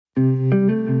Welcome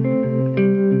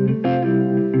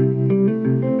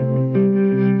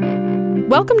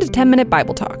to 10-Minute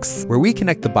Bible Talks, where we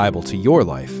connect the Bible to your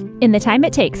life in the time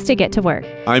it takes to get to work.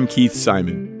 I'm Keith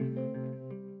Simon.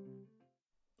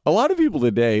 A lot of people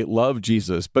today love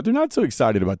Jesus, but they're not so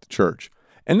excited about the church.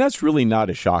 And that's really not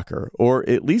a shocker, or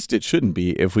at least it shouldn't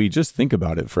be if we just think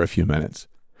about it for a few minutes.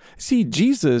 See,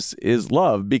 Jesus is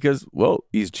loved because, well,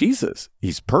 he's Jesus.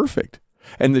 He's perfect.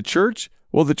 And the church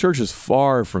is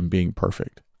far from being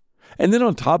perfect. And then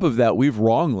on top of that, we've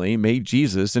wrongly made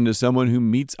Jesus into someone who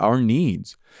meets our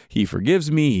needs. He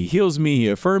forgives me, he heals me, he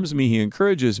affirms me, he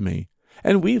encourages me.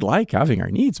 And we like having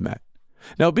our needs met.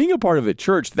 Now, being a part of a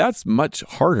church, that's much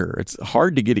harder. It's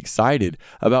hard to get excited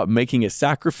about making a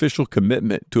sacrificial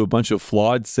commitment to a bunch of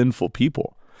flawed, sinful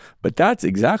people. But that's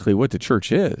exactly what the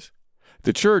church is.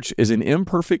 The church is an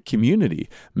imperfect community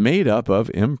made up of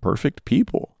imperfect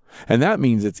people. And that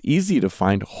means it's easy to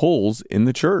find holes in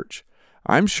the church.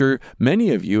 I'm sure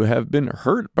many of you have been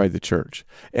hurt by the church,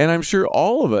 and I'm sure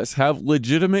all of us have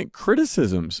legitimate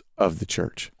criticisms of the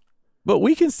church. But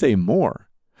we can say more.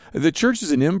 The church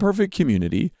is an imperfect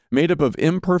community made up of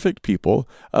imperfect people,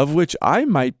 of which I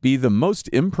might be the most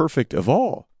imperfect of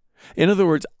all. In other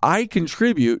words, I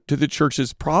contribute to the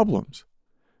church's problems.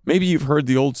 Maybe you've heard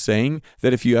the old saying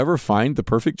that if you ever find the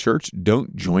perfect church,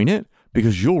 don't join it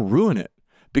because you'll ruin it,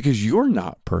 because you're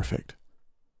not perfect.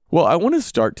 Well, I want to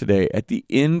start today at the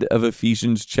end of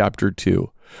Ephesians chapter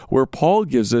 2, where Paul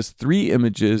gives us 3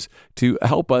 images to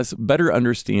help us better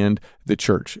understand the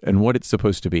church and what it's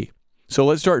supposed to be. So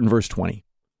let's start in verse 20.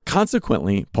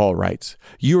 Consequently, Paul writes,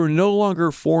 you are no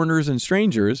longer foreigners and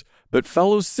strangers, but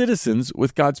fellow citizens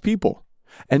with God's people,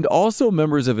 and also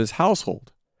members of his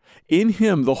household. In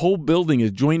him, the whole building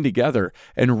is joined together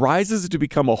and rises to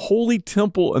become a holy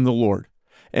temple in the Lord.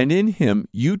 And in him,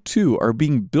 you too are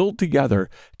being built together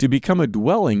to become a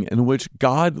dwelling in which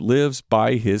God lives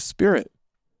by his Spirit.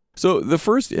 So the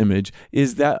first image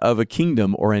is that of a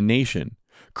kingdom or a nation.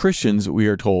 Christians, we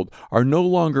are told, are no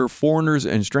longer foreigners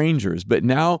and strangers, but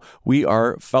now we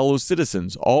are fellow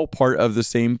citizens, all part of the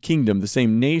same kingdom, the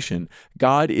same nation.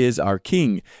 God is our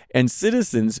king, and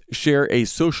citizens share a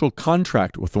social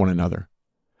contract with one another.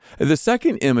 The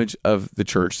second image of the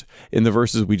church in the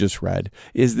verses we just read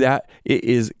is that it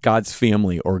is God's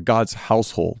family or God's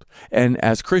household. And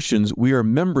as Christians, we are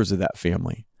members of that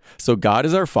family. So God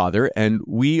is our Father, and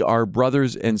we are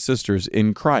brothers and sisters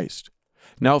in Christ.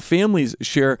 Now, families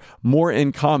share more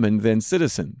in common than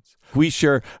citizens. We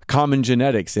share common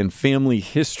genetics and family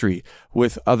history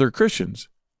with other Christians.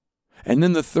 And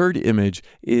then the third image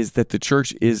is that the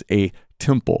church is a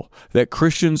temple, that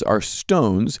Christians are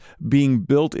stones being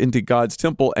built into God's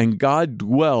temple, and God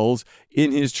dwells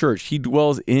in his church. He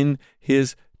dwells in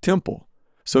his temple.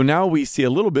 So now we see a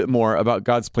little bit more about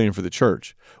God's plan for the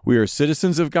church. We are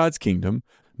citizens of God's kingdom,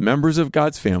 members of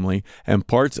God's family, and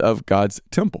parts of God's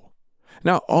temple.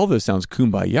 Now, all this sounds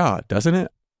kumbaya, doesn't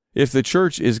it? If the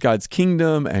church is God's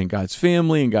kingdom and God's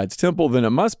family and God's temple, then it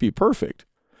must be perfect.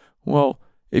 Well,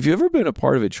 if you've ever been a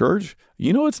part of a church,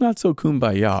 you know it's not so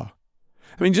kumbaya.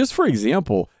 I mean, just for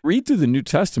example, read through the New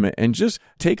Testament and just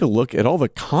take a look at all the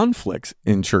conflicts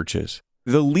in churches.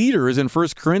 The leaders in 1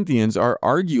 Corinthians are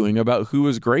arguing about who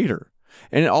is greater.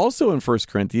 And also in 1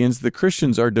 Corinthians, the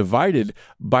Christians are divided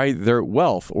by their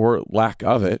wealth or lack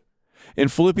of it. In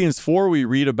Philippians 4, we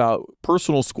read about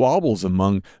personal squabbles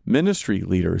among ministry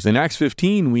leaders. In Acts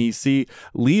 15, we see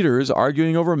leaders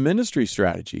arguing over ministry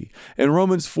strategy. In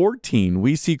Romans 14,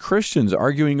 we see Christians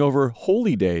arguing over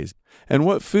holy days and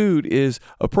what food is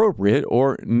appropriate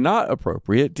or not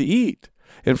appropriate to eat.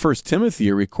 In 1 Timothy,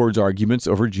 it records arguments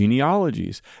over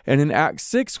genealogies. And in Acts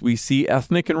 6, we see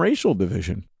ethnic and racial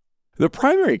division. The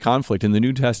primary conflict in the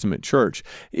New Testament church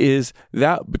is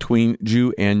that between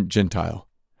Jew and Gentile.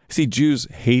 See, Jews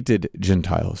hated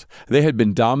Gentiles. They had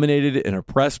been dominated and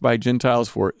oppressed by Gentiles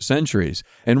for centuries,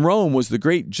 and Rome was the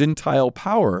great Gentile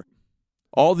power.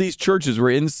 All these churches were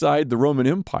inside the Roman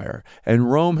Empire,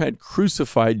 and Rome had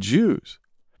crucified Jews.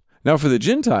 Now, for the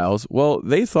Gentiles, well,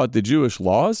 they thought the Jewish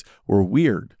laws were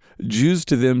weird. Jews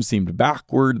to them seemed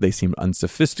backward, they seemed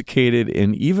unsophisticated,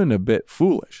 and even a bit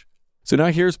foolish. So now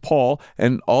here's Paul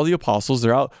and all the apostles.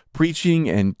 They're out preaching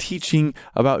and teaching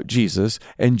about Jesus,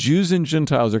 and Jews and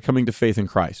Gentiles are coming to faith in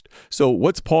Christ. So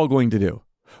what's Paul going to do?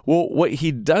 Well, what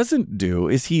he doesn't do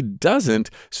is he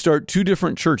doesn't start 2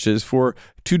 different churches for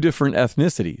 2 different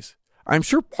ethnicities. I'm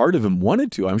sure part of him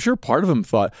wanted to. I'm sure part of him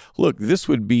thought, look, this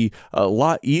would be a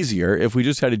lot easier if we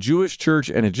just had a Jewish church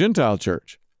and a Gentile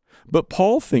church. But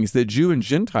Paul thinks that Jew and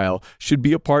Gentile should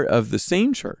be a part of the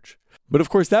same church. But of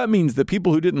course, that means that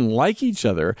people who didn't like each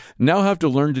other now have to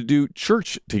learn to do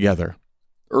church together.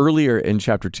 Earlier in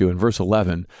chapter 2, in verse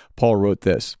 11, Paul wrote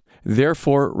this,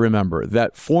 "Therefore remember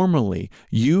that formerly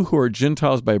you who are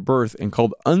Gentiles by birth and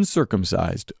called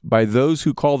uncircumcised by those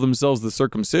who call themselves the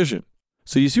circumcision."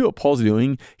 So you see what Paul's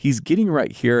doing? He's getting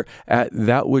right here at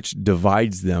that which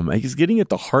divides them. He's getting at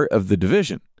the heart of the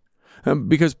division.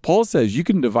 Because Paul says you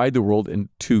can divide the world in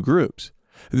two groups.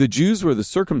 The Jews were the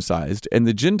circumcised and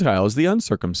the Gentiles the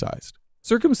uncircumcised.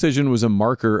 Circumcision was a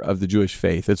marker of the Jewish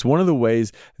faith. It's one of the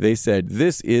ways they said,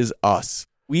 this is us.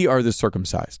 We are the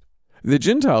circumcised. The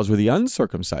Gentiles were the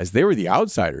uncircumcised. They were the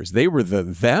outsiders. They were the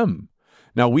them.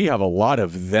 Now, we have a lot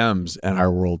of thems in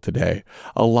our world today.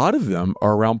 A lot of them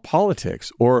are around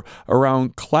politics or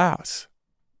around class.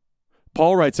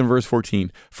 Paul writes in verse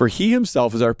 14, "For he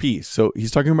himself is our peace." So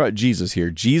he's talking about Jesus here.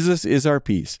 Jesus is our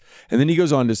peace. And then he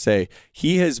goes on to say,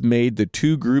 "He has made the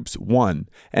two groups one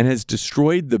and has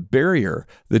destroyed the barrier,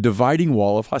 the dividing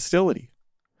wall of hostility."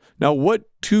 Now, what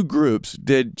two groups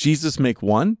did Jesus make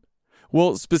one?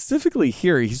 Well, specifically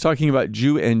here, he's talking about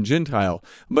Jew and Gentile.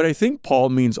 But I think Paul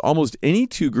means almost any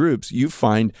two groups you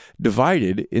find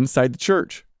divided inside the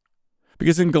church.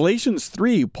 Because in Galatians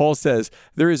 3, Paul says,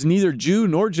 "There is neither Jew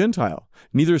nor Gentile,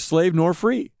 neither slave nor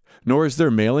free, nor is there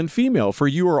male and female, for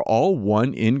you are all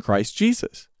one in Christ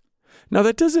Jesus." Now,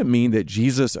 that doesn't mean that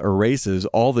Jesus erases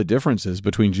all the differences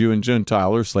between Jew and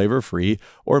Gentile or slave or free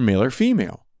or male or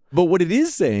female. But what it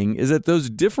is saying is that those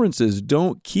differences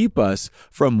don't keep us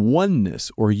from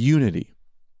oneness or unity.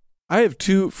 I have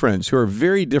two friends who are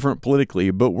very different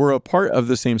politically, but were a part of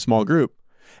the same small group.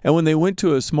 And when they went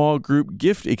to a small group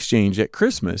gift exchange at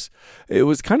Christmas, it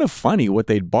was kind of funny what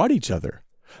they'd bought each other.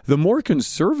 The more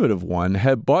conservative one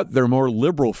had bought their more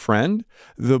liberal friend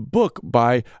the book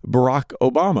by Barack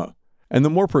Obama. And the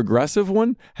more progressive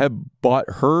one had bought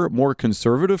her more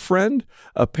conservative friend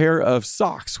a pair of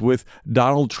socks with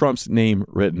Donald Trump's name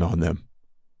written on them.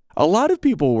 A lot of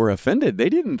people were offended. They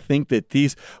didn't think that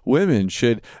these women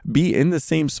should be in the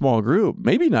same small group,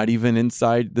 maybe not even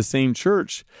inside the same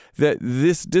church, that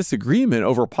this disagreement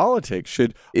over politics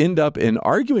should end up in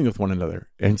arguing with one another.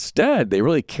 Instead, they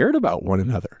really cared about one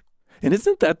another. And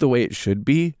isn't that the way it should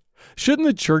be? Shouldn't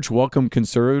the church welcome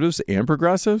conservatives and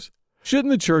progressives?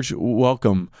 Shouldn't the church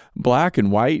welcome black and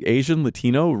white, Asian,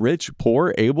 Latino, rich,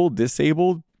 poor, able,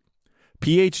 disabled,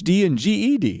 PhD and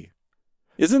GED?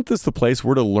 Isn't this the place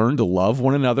we're to learn to love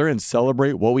one another and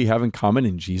celebrate what we have in common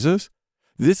in Jesus?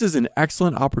 This is an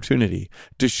excellent opportunity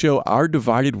to show our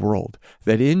divided world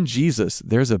that in Jesus,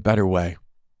 there's a better way.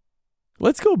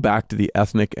 Let's go back to the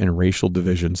ethnic and racial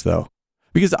divisions, though,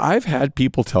 because I've had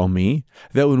people tell me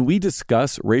that when we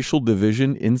discuss racial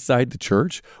division inside the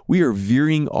church, we are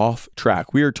veering off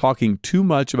track. We are talking too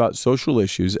much about social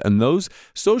issues, and those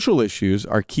social issues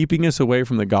are keeping us away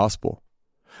from the gospel.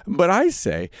 But I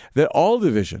say that all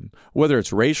division, whether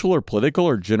it's racial or political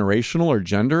or generational or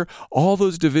gender, all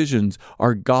those divisions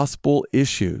are gospel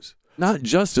issues, not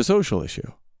just a social issue.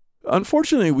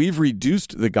 Unfortunately, we've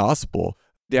reduced the gospel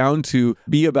down to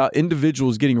be about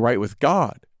individuals getting right with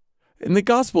God. And the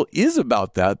gospel is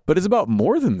about that, but it's about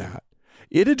more than that.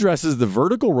 It addresses the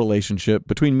vertical relationship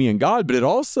between me and God, but it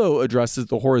also addresses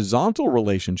the horizontal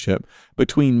relationship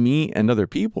between me and other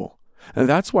people. And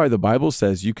that's why the Bible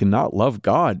says you cannot love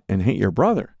God and hate your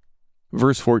brother.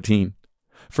 Verse 14,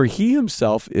 "For he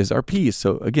himself is our peace."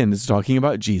 So again, this is talking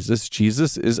about Jesus.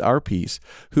 Jesus is our peace,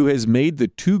 who has made the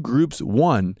two groups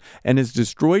one and has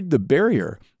destroyed the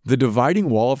barrier, the dividing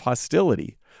wall of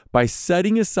hostility, by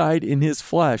setting aside in his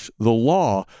flesh the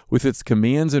law with its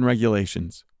commands and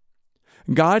regulations.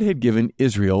 God had given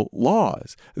Israel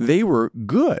laws. They were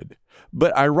good.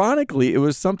 But ironically, it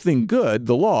was something good,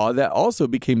 the law, that also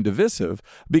became divisive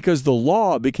because the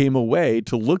law became a way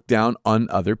to look down on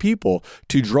other people,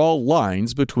 to draw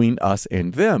lines between us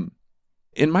and them.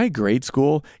 In my grade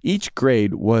school, each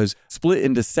grade was split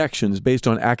into sections based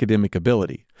on academic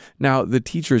ability. Now, the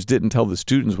teachers didn't tell the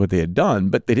students what they had done,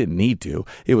 but they didn't need to.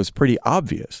 It was pretty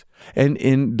obvious. And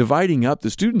in dividing up the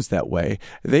students that way,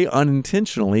 they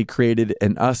unintentionally created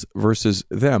an us versus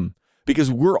them.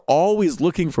 Because we're always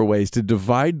looking for ways to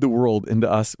divide the world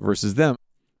into us versus them.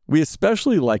 We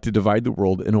especially like to divide the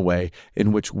world in a way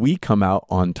in which we come out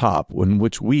on top, in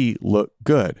which we look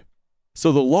good.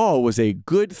 So the law was a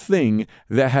good thing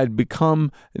that had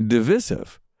become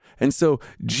divisive. And so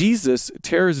Jesus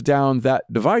tears down that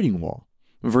dividing wall.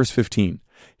 Verse 15,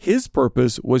 his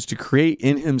purpose was to create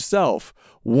in himself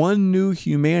one new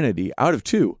humanity out of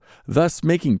two, thus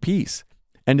making peace,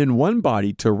 and in one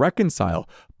body to reconcile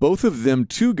both of them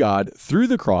to God through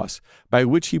the cross, by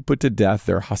which he put to death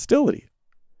their hostility.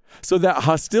 So that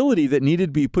hostility that needed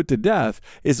to be put to death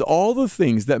is all the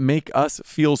things that make us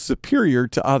feel superior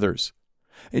to others.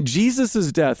 And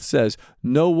Jesus' death says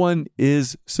no one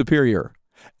is superior.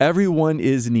 Everyone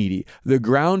is needy. The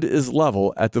ground is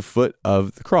level at the foot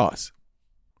of the cross.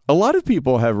 A lot of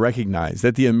people have recognized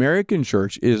that the American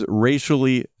church is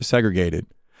racially segregated.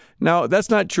 Now, that's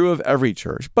not true of every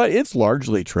church, but it's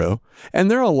largely true.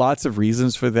 And there are lots of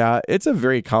reasons for that. It's a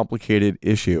very complicated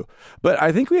issue. But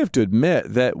I think we have to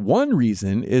admit that one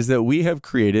reason is that we have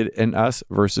created an us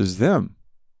versus them.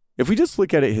 If we just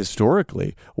look at it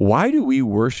historically, why do we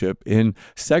worship in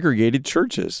segregated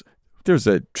churches? There's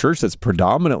a church that's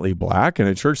predominantly black and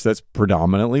a church that's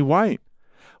predominantly white.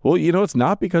 Well, it's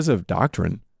not because of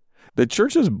doctrine. The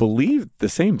churches believed the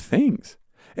same things.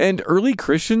 And early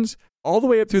Christians, all the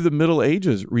way up through the Middle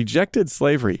Ages, rejected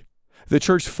slavery. The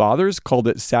church fathers called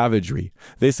it savagery.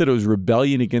 They said it was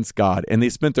rebellion against God, and they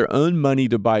spent their own money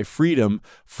to buy freedom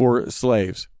for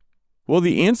slaves. Well,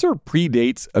 the answer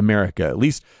predates America, at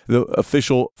least the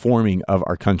official forming of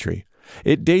our country.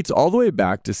 It dates all the way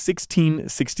back to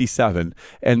 1667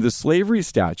 and the slavery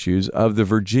statutes of the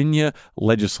Virginia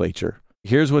legislature.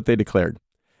 Here's what they declared.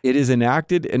 It is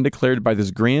enacted and declared by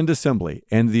this grand assembly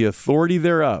and the authority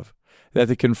thereof, that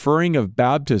the conferring of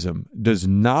baptism does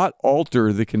not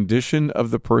alter the condition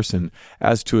of the person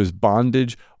as to his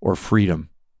bondage or freedom.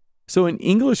 So in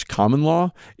English common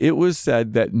law, it was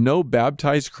said that no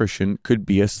baptized Christian could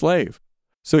be a slave.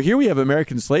 So here we have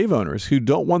American slave owners who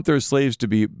don't want their slaves to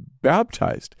be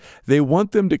baptized. They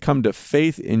want them to come to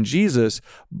faith in Jesus,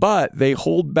 but they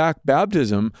hold back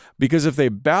baptism because if they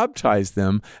baptize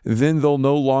them, then they'll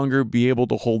no longer be able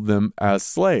to hold them as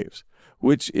slaves,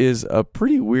 which is a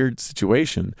pretty weird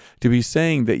situation to be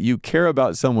saying that you care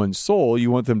about someone's soul,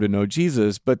 you want them to know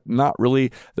Jesus, but not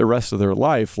really the rest of their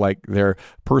life, like their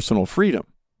personal freedom.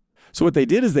 So what they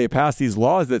did is they passed these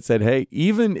laws that said, hey,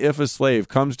 even if a slave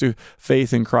comes to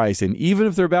faith in Christ, and even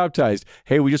if they're baptized,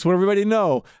 hey, we just want everybody to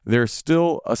know they're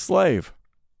still a slave.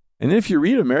 And if you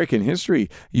read American history,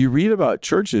 you read about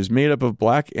churches made up of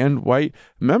black and white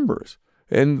members.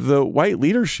 And the white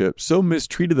leadership so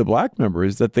mistreated the black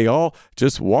members that they all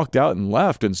just walked out and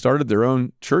left and started their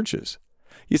own churches.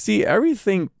 You see,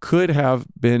 everything could have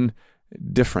been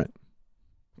different.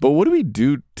 But what do we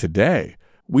do today?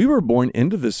 We were born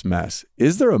into this mess.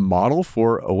 Is there a model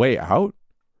for a way out?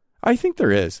 I think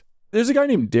there is. There's a guy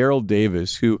named Daryl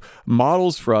Davis who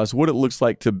models for us what it looks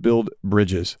like to build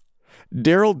bridges.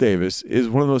 Daryl Davis is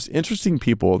one of the most interesting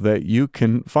people that you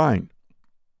can find.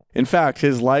 In fact,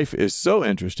 his life is so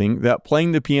interesting that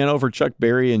playing the piano for Chuck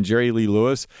Berry and Jerry Lee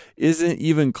Lewis isn't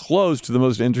even close to the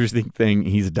most interesting thing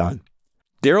he's done.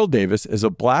 Daryl Davis is a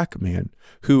black man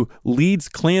who leads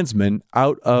Klansmen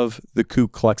out of the Ku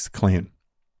Klux Klan.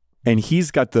 And he's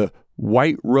got the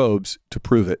white robes to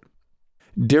prove it.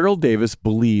 Daryl Davis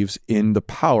believes in the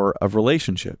power of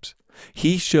relationships.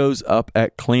 He shows up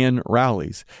at Klan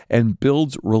rallies and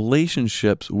builds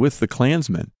relationships with the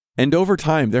Klansmen. And over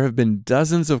time, there have been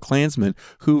dozens of Klansmen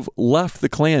who've left the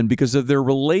Klan because of their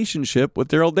relationship with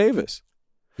Daryl Davis.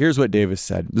 Here's what Davis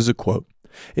said. This is a quote.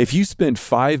 If you spend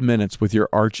 5 minutes with your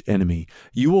arch enemy,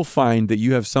 you will find that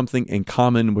you have something in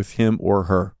common with him or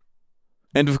her.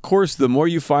 And of course, the more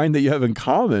you find that you have in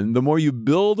common, the more you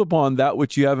build upon that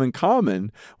which you have in common.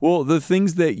 Well, the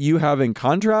things that you have in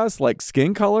contrast, like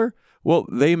skin color, well,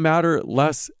 they matter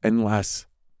less and less.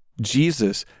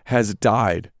 Jesus has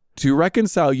died to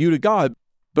reconcile you to God,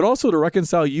 but also to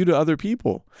reconcile you to other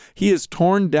people. He has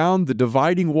torn down the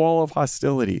dividing wall of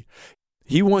hostility.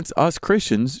 He wants us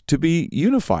Christians to be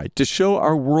unified, to show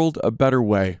our world a better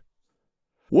way.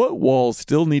 What walls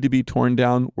still need to be torn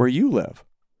down where you live?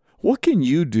 What can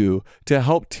you do to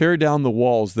help tear down the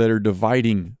walls that are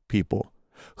dividing people?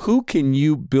 Who can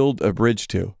you build a bridge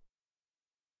to?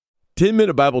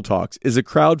 10-Minute Bible Talks is a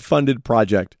crowd-funded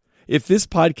project. If this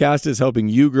podcast is helping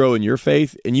you grow in your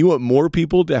faith and you want more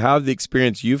people to have the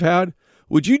experience you've had,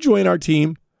 would you join our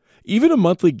team? Even a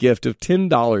monthly gift of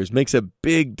 $10 makes a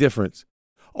big difference.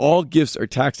 All gifts are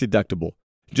tax deductible.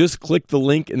 Just click the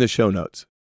link in the show notes.